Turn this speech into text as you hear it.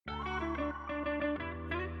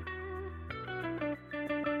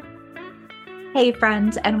Hey,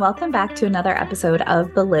 friend, and welcome back to another episode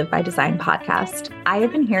of the Live by Design podcast. I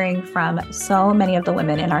have been hearing from so many of the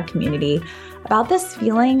women in our community about this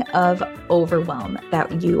feeling of overwhelm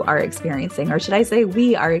that you are experiencing, or should I say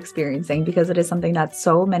we are experiencing, because it is something that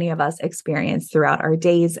so many of us experience throughout our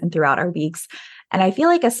days and throughout our weeks. And I feel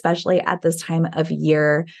like especially at this time of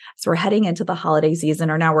year, so we're heading into the holiday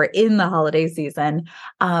season, or now we're in the holiday season,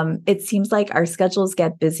 it seems like our schedules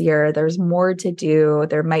get busier. There's more to do.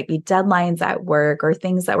 There might be deadlines at work or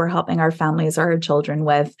things that we're helping our families or our children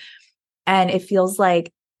with. And it feels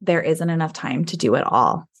like there isn't enough time to do it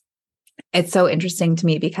all. It's so interesting to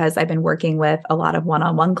me because I've been working with a lot of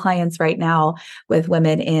one-on-one clients right now with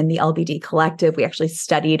women in the LBD collective. We actually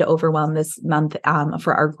studied Overwhelm this month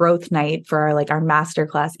for our growth night, for our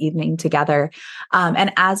masterclass evening together.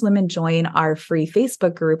 And as women join our free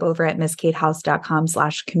Facebook group over at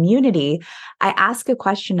misskatehouse.com/community, I ask a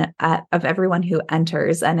question of everyone who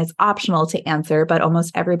enters, and it's optional to answer, but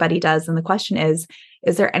almost everybody does. And the question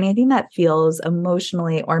is there anything that feels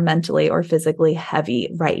emotionally or mentally or physically heavy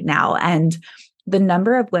right now? And the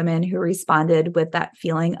number of women who responded with that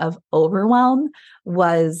feeling of overwhelm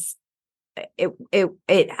was it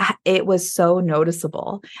was so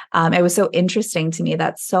noticeable. It was so interesting to me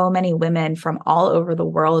that so many women from all over the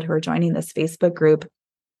world who are joining this Facebook group,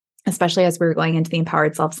 especially as we were going into the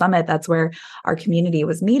Empowered Self Summit, that's where our community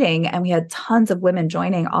was meeting. And we had tons of women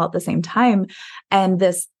joining all at the same time. And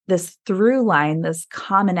this through line, this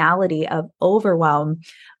commonality of overwhelm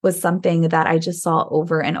was something that I just saw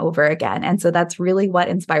over and over again. And so that's really what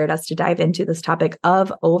inspired us to dive into this topic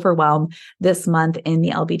of overwhelm this month in the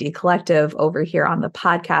LBD Collective over here on the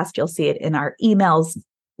podcast. You'll see it in our emails.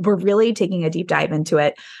 We're really taking a deep dive into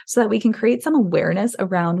it so that we can create some awareness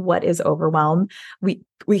around what is overwhelm.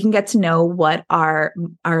 We can get to know what our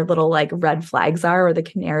little red flags are, or the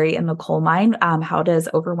canary in the coal mine. How does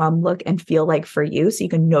overwhelm look and feel like for you, so you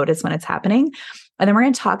can notice when it's happening? And then we're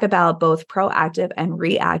going to talk about both proactive and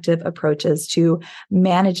reactive approaches to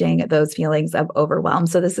managing those feelings of overwhelm.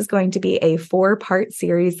 So this is going to be a 4-part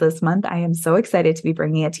series this month. I am so excited to be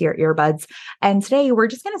bringing it to your earbuds. And today we're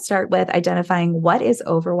just going to start with identifying what is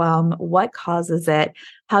overwhelm, what causes it,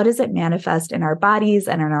 how does it manifest in our bodies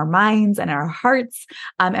and in our minds and our hearts,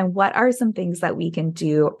 and what are some things that we can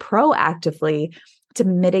do proactively to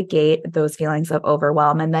mitigate those feelings of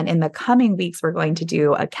overwhelm. And then in the coming weeks, we're going to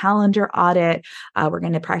do a calendar audit. We're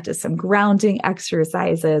going to practice some grounding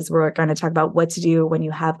exercises. We're going to talk about what to do when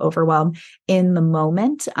you have overwhelm in the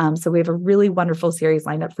moment. So we have a really wonderful series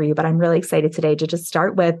lined up for you, but I'm really excited today to just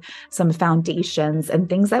start with some foundations and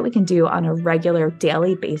things that we can do on a regular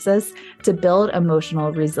daily basis to build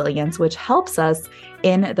emotional resilience, which helps us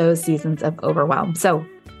in those seasons of overwhelm. So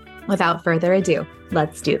without further ado,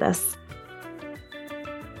 let's do this.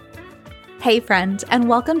 Hey, friend, and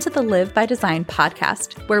welcome to the Live by Design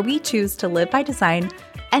podcast, where we choose to live by design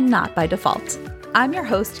and not by default. I'm your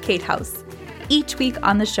host, Kate House. Each week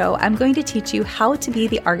on the show, I'm going to teach you how to be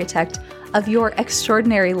the architect of your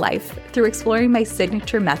extraordinary life through exploring my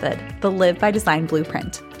signature method, the Live by Design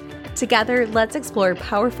Blueprint. Together, let's explore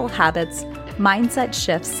powerful habits, mindset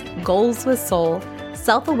shifts, goals with soul,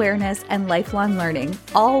 self-awareness, and lifelong learning,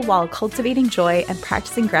 all while cultivating joy and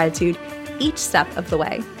practicing gratitude each step of the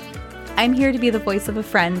way. I'm here to be the voice of a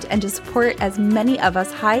friend and to support as many of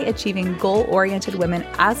us high-achieving, goal-oriented women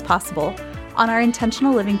as possible on our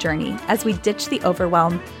intentional living journey as we ditch the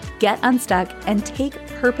overwhelm, get unstuck, and take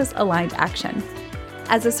purpose-aligned action.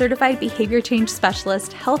 As a certified behavior change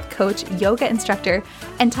specialist, health coach, yoga instructor,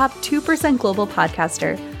 and top 2% global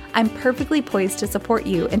podcaster, I'm perfectly poised to support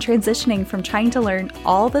you in transitioning from trying to learn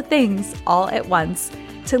all the things all at once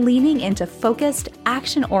to leaning into focused,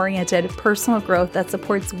 action-oriented personal growth that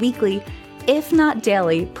supports weekly, if not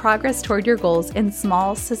daily, progress toward your goals in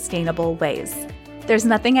small, sustainable ways. There's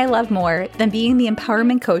nothing I love more than being the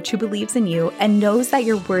empowerment coach who believes in you and knows that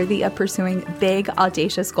you're worthy of pursuing big,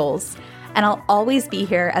 audacious goals. And I'll always be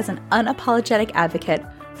here as an unapologetic advocate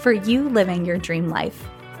for you living your dream life.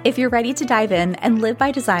 If you're ready to dive in and live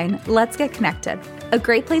by design, let's get connected. A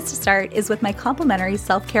great place to start is with my complimentary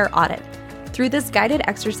self-care audit. Through this guided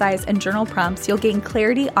exercise and journal prompts, you'll gain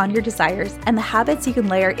clarity on your desires and the habits you can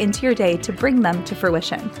layer into your day to bring them to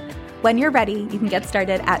fruition. When you're ready, you can get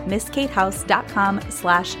started at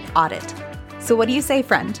misskatehouse.com/audit. So what do you say,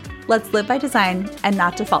 friend? Let's live by design and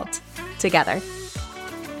not default together.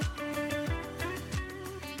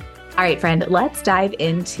 All right, friend, let's dive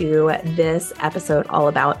into this episode all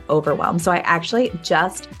about overwhelm. So I actually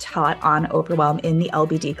just taught on overwhelm in the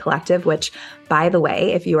LBD Collective, which, by the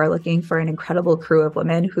way, if you are looking for an incredible crew of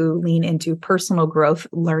women who lean into personal growth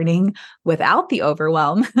learning without the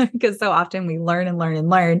overwhelm, because so often we learn and learn and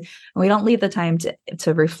learn, and we don't leave the time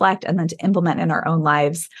to reflect and then to implement in our own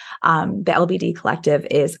lives, the LBD Collective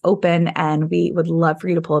is open, and we would love for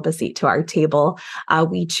you to pull up a seat to our table.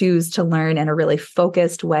 We choose to learn in a really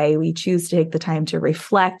focused way. We choose to take the time to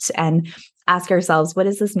reflect and ask ourselves, what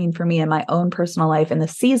does this mean for me in my own personal life, in the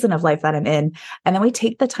season of life that I'm in? And then we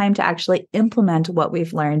take the time to actually implement what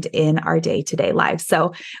we've learned in our day-to-day lives.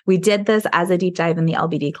 So we did this as a deep dive in the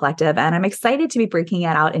LBD Collective, and I'm excited to be breaking it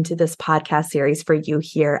out into this podcast series for you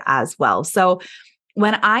here as well. So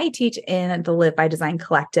when I teach in the Live by Design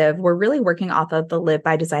Collective, we're really working off of the Live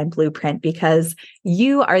by Design blueprint, because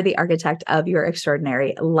you are the architect of your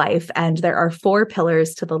extraordinary life. And there are 4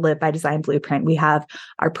 pillars to the Live by Design blueprint. We have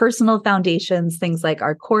our personal foundations, things like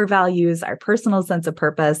our core values, our personal sense of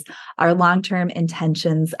purpose, our long-term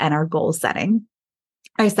intentions, and our goal setting.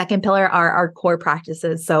 Our second pillar are our core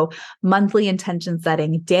practices. So monthly intention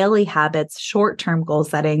setting, daily habits, short-term goal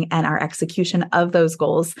setting, and our execution of those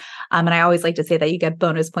goals. And I always like to say that you get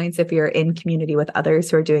bonus points if you're in community with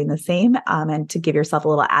others who are doing the same, and to give yourself a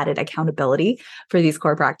little added accountability for these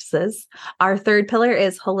core practices. Our third pillar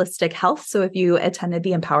is holistic health. So if you attended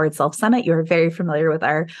the Empowered Self Summit, you're very familiar with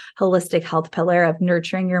our holistic health pillar of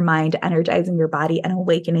nurturing your mind, energizing your body, and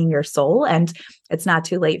awakening your soul. And it's not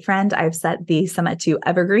too late, friend. I've set the summit to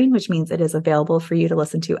evergreen, which means it is available for you to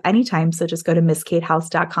listen to anytime. So just go to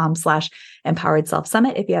misskatehouse.com/empowered self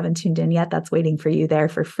summit. If you haven't tuned in yet, that's waiting for you there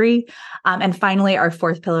for free. And finally, our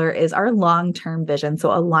fourth pillar is our long-term vision.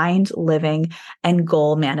 So aligned living and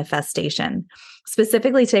goal manifestation.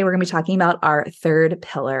 Specifically today, we're going to be talking about our third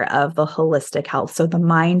pillar of the holistic health. So the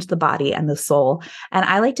mind, the body, and the soul. And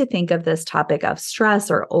I like to think of this topic of stress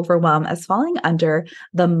or overwhelm as falling under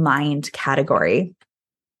the mind category.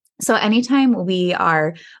 So anytime we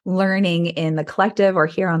are learning in the collective or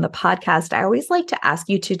here on the podcast, I always like to ask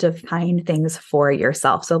you to define things for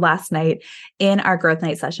yourself. So last night in our growth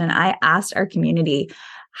night session, I asked our community,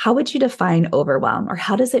 how would you define overwhelm, or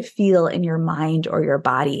how does it feel in your mind or your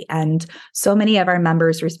body? And so many of our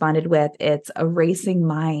members responded with, it's a racing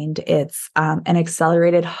mind, it's an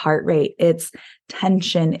accelerated heart rate, it's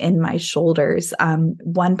tension in my shoulders.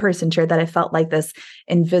 One person shared that it felt like this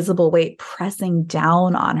invisible weight pressing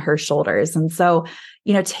down on her shoulders. And so,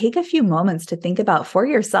 take a few moments to think about for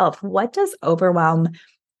yourself, what does overwhelm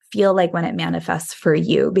feel like when it manifests for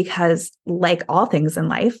you? Because like all things in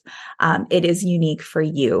life, it is unique for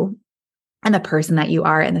you and the person that you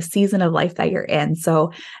are and the season of life that you're in.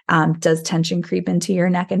 So does tension creep into your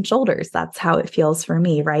neck and shoulders? That's how it feels for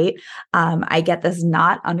me, right? I get this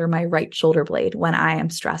knot under my right shoulder blade when I am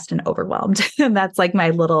stressed and overwhelmed. And that's like my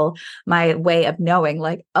way of knowing,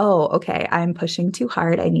 like, oh, okay, I'm pushing too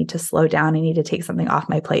hard. I need to slow down. I need to take something off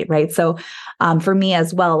my plate, right? So for me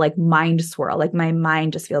as well, like mind swirl, like my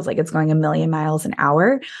mind just feels like it's going a million miles an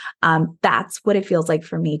hour. That's what it feels like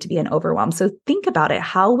for me to be an overwhelm. So think about it.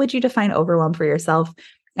 How would you define overwhelm for yourself,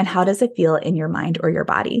 and how does it feel in your mind or your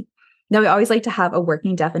body? Now, we always like to have a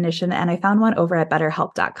working definition, and I found one over at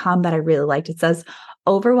betterhelp.com that I really liked. It says,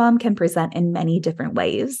 overwhelm can present in many different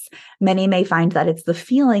ways. Many may find that it's the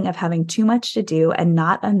feeling of having too much to do and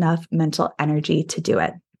not enough mental energy to do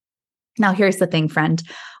it. Now, here's the thing, friend.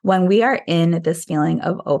 When we are in this feeling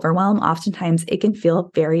of overwhelm, oftentimes it can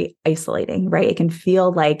feel very isolating, right? It can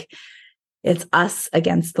feel like it's us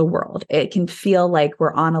against the world. It can feel like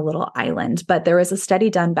we're on a little island. But there was a study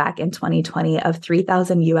done back in 2020 of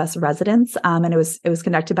 3,000 US residents, and it was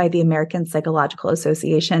conducted by the American Psychological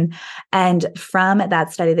Association. And from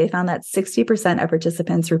that study, they found that 60% of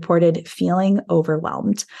participants reported feeling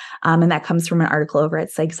overwhelmed. And that comes from an article over at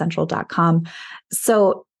psychcentral.com.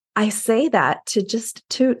 So I say that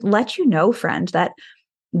to let you know, friend, that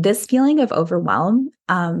this feeling of overwhelm,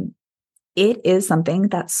 it is something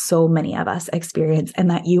that so many of us experience, and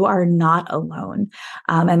that you are not alone,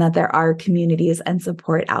 and that there are communities and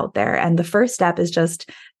support out there. And the first step is just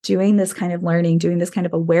doing this kind of learning, doing this kind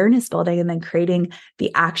of awareness building, and then creating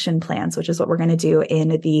the action plans, which is what we're going to do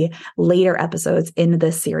in the later episodes in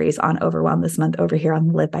this series on overwhelm this month over here on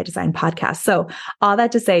the Live by Design podcast. So all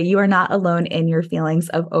that to say, you are not alone in your feelings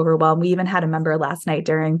of overwhelm. We even had a member last night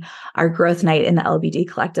during our growth night in the LBD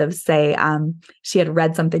Collective say she had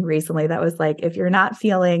read something recently that was like, if you're not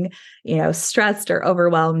feeling, stressed or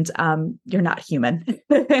overwhelmed, you're not human.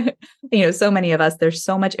 So many of us, there's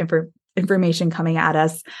so much information coming at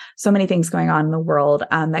us, so many things going on in the world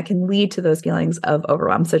that can lead to those feelings of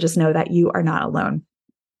overwhelm. So just know that you are not alone.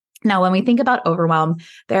 Now, when we think about overwhelm,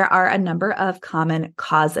 there are a number of common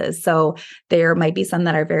causes. So there might be some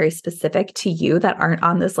that are very specific to you that aren't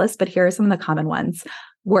on this list, but here are some of the common ones: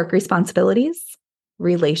 work responsibilities,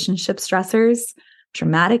 relationship stressors,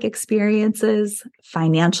 traumatic experiences,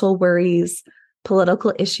 financial worries,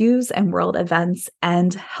 political issues and world events,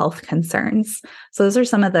 and health concerns. So those are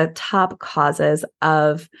some of the top causes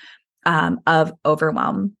of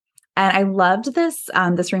overwhelm. And I loved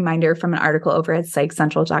this reminder from an article over at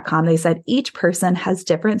psychcentral.com. They said each person has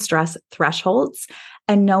different stress thresholds,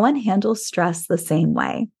 and no one handles stress the same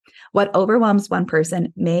way. What overwhelms one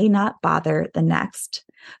person may not bother the next.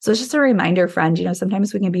 So it's just a reminder, friend,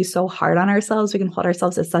 sometimes we can be so hard on ourselves. We can hold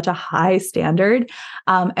ourselves at such a high standard,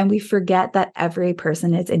 and we forget that every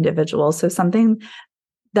person is individual. So something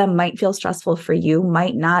that might feel stressful for you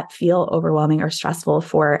might not feel overwhelming or stressful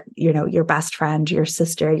for, your best friend, your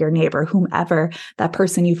sister, your neighbor, whomever, that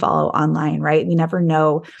person you follow online, right? We never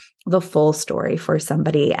know the full story for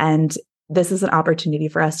somebody. And this is an opportunity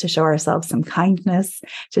for us to show ourselves some kindness,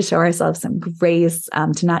 to show ourselves some grace,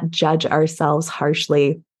 to not judge ourselves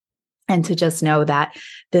harshly, and to just know that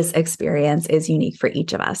this experience is unique for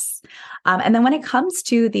each of us. And then when it comes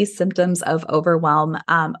to these symptoms of overwhelm,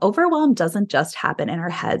 overwhelm doesn't just happen in our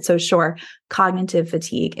head. So sure, cognitive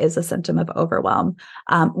fatigue is a symptom of overwhelm.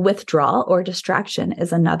 Withdrawal or distraction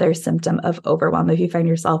is another symptom of overwhelm. If you find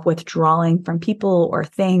yourself withdrawing from people or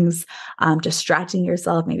things, distracting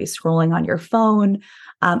yourself, maybe scrolling on your phone.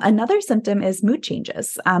 Another symptom is mood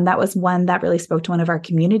changes. That was one that really spoke to one of our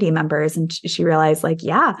community members, and she realized,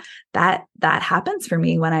 yeah, that happens for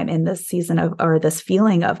me when I'm in this season or this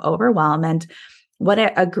feeling of overwhelm. And what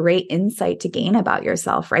a great insight to gain about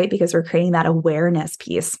yourself, right? Because we're creating that awareness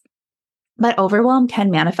piece. But overwhelm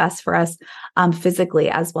can manifest for us physically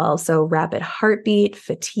as well. So rapid heartbeat,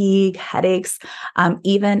 fatigue, headaches,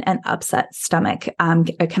 even an upset stomach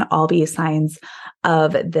it can all be signs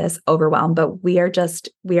of this overwhelm. But we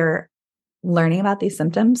are learning about these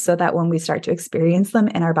symptoms so that when we start to experience them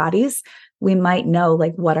in our bodies, we might know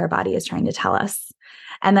what our body is trying to tell us.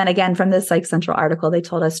 And then again, from this Psych Central article, they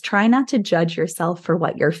told us, try not to judge yourself for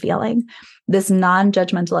what you're feeling. This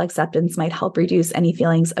non-judgmental acceptance might help reduce any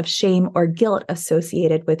feelings of shame or guilt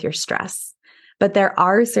associated with your stress. But there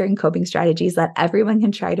are certain coping strategies that everyone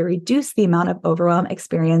can try to reduce the amount of overwhelm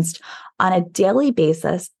experienced on a daily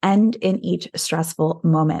basis and in each stressful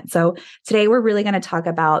moment. So today we're really going to talk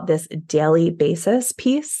about this daily basis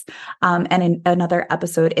piece. And in another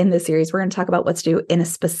episode in this series, we're going to talk about what to do in a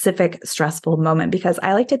specific stressful moment, because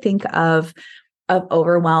I like to think of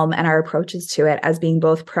overwhelm and our approaches to it as being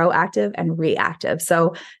both proactive and reactive.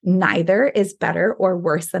 So neither is better or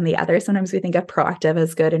worse than the other. Sometimes we think of proactive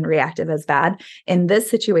as good and reactive as bad. In this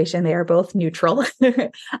situation, they are both neutral.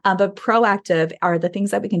 But proactive are the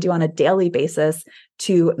things that we can do on a daily basis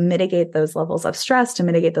to mitigate those levels of stress, to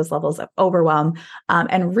mitigate those levels of overwhelm.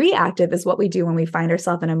 And reactive is what we do when we find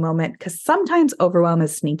ourselves in a moment, because sometimes overwhelm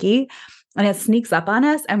is sneaky and it sneaks up on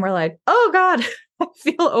us and we're like, oh God, I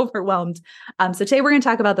feel overwhelmed. So today we're going to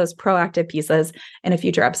talk about those proactive pieces. In a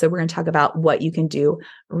future episode, we're going to talk about what you can do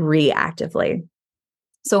reactively.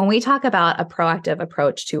 So when we talk about a proactive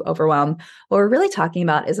approach to overwhelm, what we're really talking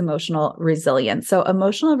about is emotional resilience. So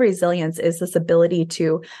emotional resilience is this ability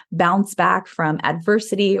to bounce back from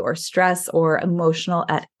adversity or stress or emotional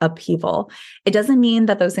upheaval. It doesn't mean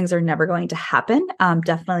that those things are never going to happen.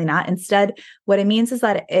 Definitely not. Instead, what it means is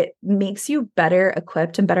that it makes you better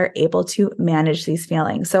equipped and better able to manage these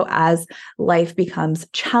feelings. So as life becomes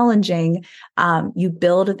challenging, you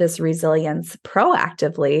build this resilience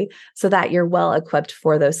proactively so that you're well equipped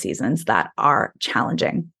for those seasons that are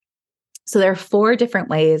challenging. So there are 4 different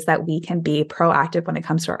ways that we can be proactive when it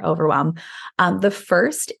comes to our overwhelm. The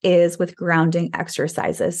first is with grounding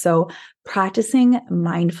exercises. So practicing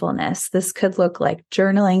mindfulness. This could look like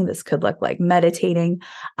journaling. This could look like meditating.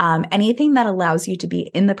 Anything that allows you to be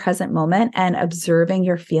in the present moment and observing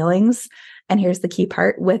your feelings. And here's the key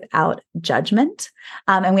part: without judgment.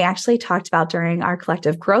 And we actually talked about during our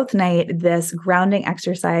collective growth night, this grounding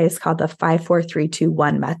exercise called the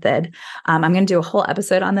 5-4-3-2-1 method. I'm going to do a whole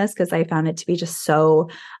episode on this because I found it to be just so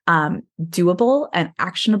doable and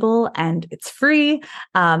actionable, and it's free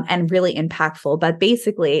and really impactful. But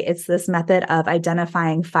basically, it's this method of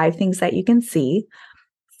identifying 5 things that you can see,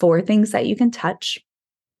 4 things that you can touch,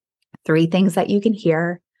 3 things that you can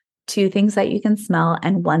hear, 2 things that you can smell,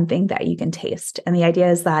 and 1 thing that you can taste. And the idea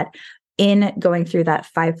is that in going through that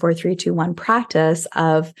 5-4-3-2-1 practice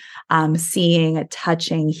of seeing,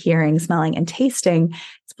 touching, hearing, smelling, and tasting,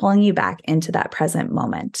 it's pulling you back into that present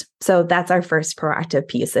moment. So that's our first proactive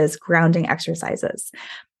piece, is grounding exercises.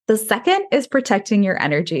 The second is protecting your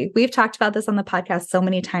energy. We've talked about this on the podcast so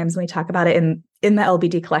many times. We talk about it in the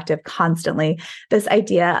LBD Collective constantly, this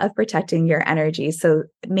idea of protecting your energy. So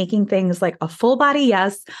making things like a full body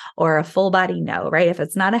yes or a full body no, right? If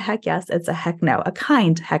it's not a heck yes, it's a heck no, a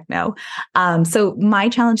kind heck no. So my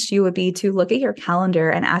challenge to you would be to look at your calendar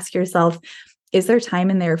and ask yourself, is there time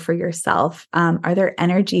in there for yourself? Are there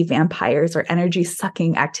energy vampires or energy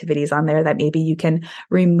sucking activities on there that maybe you can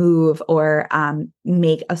remove or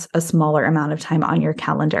make a smaller amount of time on your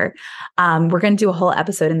calendar? We're going to do a whole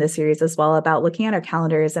episode in this series as well about looking at our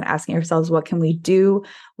calendars and asking ourselves, what can we do?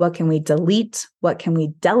 What can we delete? What can we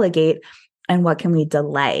delegate? And what can we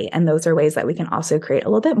delay? And those are ways that we can also create a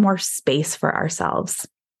little bit more space for ourselves.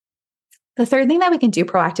 The third thing that we can do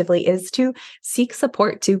proactively is to seek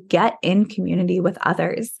support to get in community with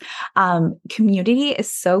others. Community is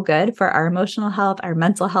so good for our emotional health, our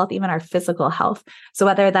mental health, even our physical health. So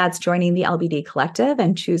whether that's joining the LBD Collective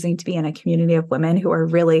and choosing to be in a community of women who are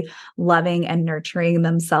really loving and nurturing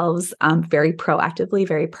themselves very proactively,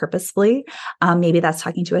 very purposefully, maybe that's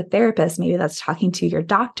talking to a therapist, maybe that's talking to your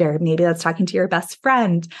doctor, maybe that's talking to your best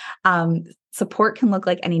friend. Support can look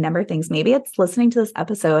like any number of things. Maybe it's listening to this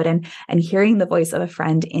episode and hearing the voice of a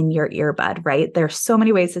friend in your earbud, right? There are so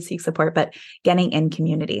many ways to seek support, but getting in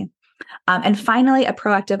community. And finally, a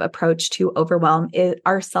proactive approach to overwhelm is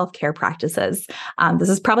our self-care practices. This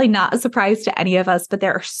is probably not a surprise to any of us, but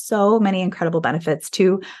there are so many incredible benefits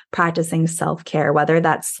to practicing self-care, whether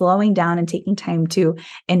that's slowing down and taking time to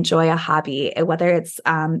enjoy a hobby, whether it's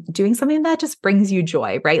doing something that just brings you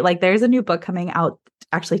joy, right? Like there's a new book coming out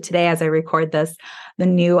actually today as I record this. The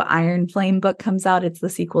new Iron Flame book comes out. It's the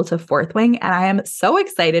sequel to Fourth Wing. And I am so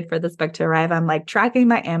excited for this book to arrive. I'm like tracking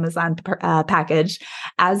my Amazon package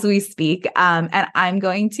as we speak. And I'm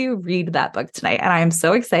going to read that book tonight. And I am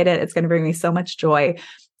so excited. It's going to bring me so much joy.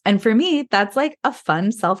 And for me, that's like a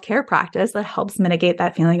fun self-care practice that helps mitigate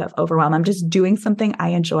that feeling of overwhelm. I'm just doing something I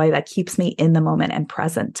enjoy that keeps me in the moment and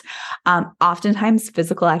present. Oftentimes,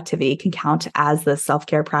 physical activity can count as the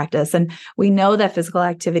self-care practice. And we know that physical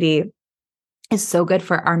activity is so good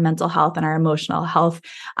for our mental health and our emotional health.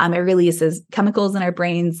 It releases chemicals in our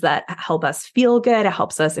brains that help us feel good. It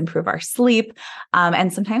helps us improve our sleep.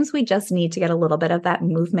 And sometimes we just need to get a little bit of that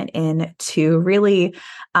movement in to really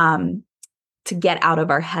to get out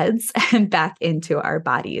of our heads and back into our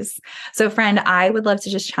bodies. So friend, I would love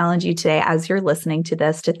to just challenge you today as you're listening to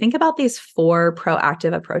this to think about these 4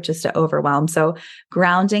 proactive approaches to overwhelm. So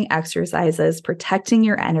grounding exercises, protecting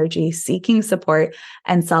your energy, seeking support,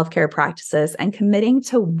 and self-care practices, and committing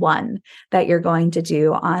to one that you're going to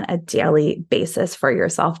do on a daily basis for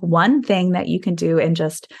yourself. One thing that you can do in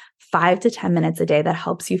just 5 to 10 minutes a day that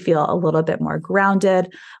helps you feel a little bit more grounded,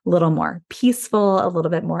 a little more peaceful, a little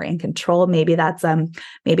bit more in control. Maybe it's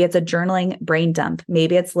a journaling brain dump.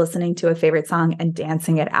 Maybe it's listening to a favorite song and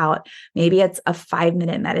dancing it out. Maybe it's a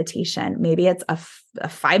 5-minute meditation. Maybe it's a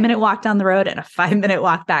 5-minute walk down the road and a 5-minute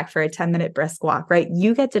walk back for a 10-minute brisk walk, right?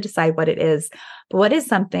 You get to decide what it is. But what is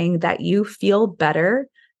something that you feel better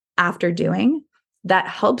after doing that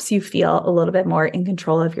helps you feel a little bit more in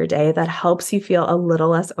control of your day, that helps you feel a little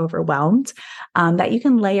less overwhelmed, that you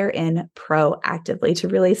can layer in proactively to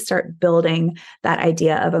really start building that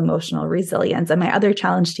idea of emotional resilience. And my other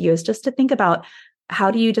challenge to you is just to think about, how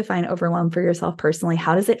do you define overwhelm for yourself personally?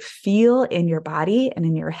 How does it feel in your body and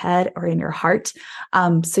in your head or in your heart?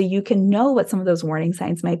 So you can know what some of those warning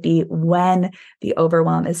signs might be when the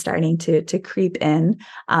overwhelm is starting to creep in.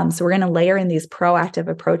 So we're going to layer in these proactive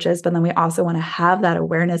approaches, but then we also want to have that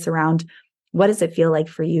awareness around what does it feel like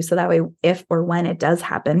for you? So that way, if or when it does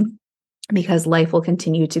happen, because life will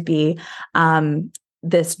continue to be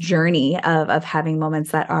this journey of having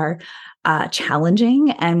moments that are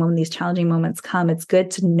challenging. And when these challenging moments come, it's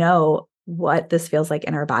good to know what this feels like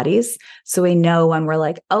in our bodies. So we know when we're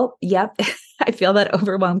like, oh, yep, I feel that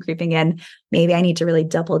overwhelm creeping in. Maybe I need to really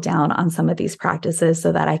double down on some of these practices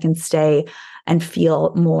so that I can stay and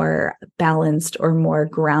feel more balanced or more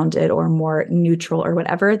grounded or more neutral or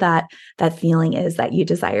whatever that feeling is that you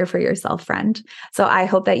desire for yourself, friend. So I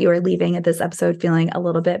hope that you are leaving this episode feeling a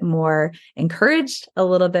little bit more encouraged, a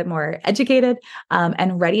little bit more educated,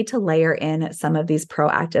 and ready to layer in some of these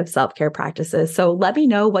proactive self-care practices. So let me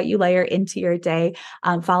know what you layer into your day.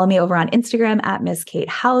 Follow me over on Instagram at Miss Kate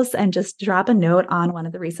House and just drop a note on one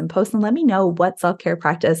of the recent posts and let me know know what self-care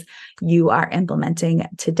practice you are implementing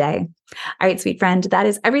today. All right, sweet friend, that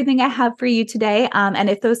is everything I have for you today. And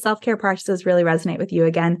if those self-care practices really resonate with you,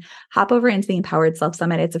 again, hop over into the Empowered Self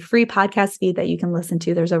Summit. It's a free podcast feed that you can listen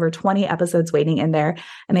to. There's over 20 episodes waiting in there,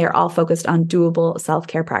 and they are all focused on doable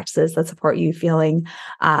self-care practices that support you feeling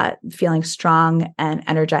strong and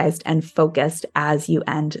energized and focused as you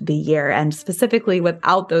end the year, and specifically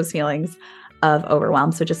without those feelings of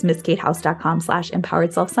overwhelm. So just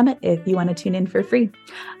misskatehouse.com/empowered self summit if you want to tune in for free.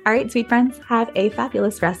 All right, sweet friends, have a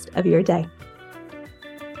fabulous rest of your day.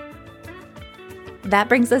 That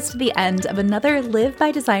brings us to the end of another Live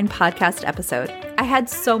by Design podcast episode. I had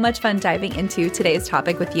so much fun diving into today's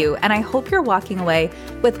topic with you, and I hope you're walking away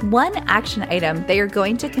with one action item that you're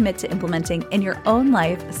going to commit to implementing in your own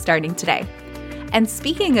life starting today. And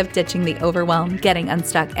speaking of ditching the overwhelm, getting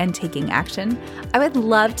unstuck, and taking action, I would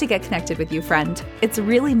love to get connected with you, friend. It's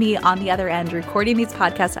really me on the other end recording these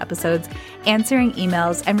podcast episodes, answering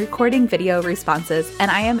emails, and recording video responses,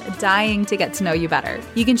 and I am dying to get to know you better.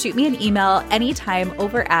 You can shoot me an email anytime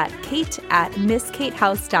over at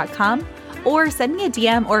kate@misskatehouse.com or send me a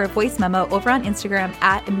DM or a voice memo over on Instagram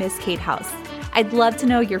 @misskatehouse. I'd love to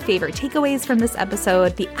know your favorite takeaways from this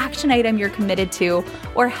episode, the action item you're committed to,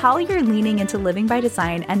 or how you're leaning into living by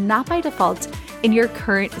design and not by default in your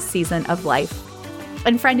current season of life.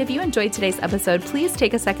 And friend, if you enjoyed today's episode, please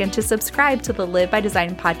take a second to subscribe to the Live by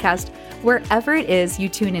Design podcast wherever it is you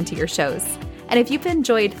tune into your shows. And if you've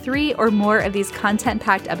enjoyed 3 or more of these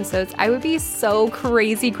content-packed episodes, I would be so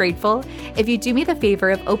crazy grateful if you do me the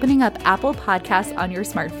favor of opening up Apple Podcasts on your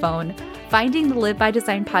smartphone, finding the Live by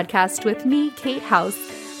Design podcast with me, Kate House,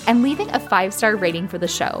 and leaving a 5-star rating for the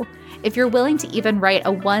show. If you're willing to even write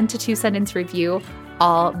a 1 to 2 sentence review,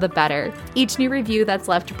 all the better. Each new review that's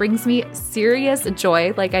left brings me serious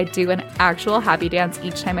joy, like I do an actual happy dance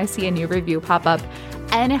each time I see a new review pop up,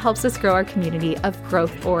 and it helps us grow our community of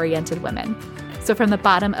growth-oriented women. So from the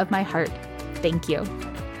bottom of my heart, thank you.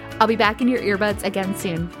 I'll be back in your earbuds again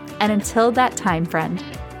soon. And until that time, friend,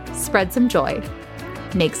 spread some joy.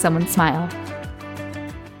 Make someone smile.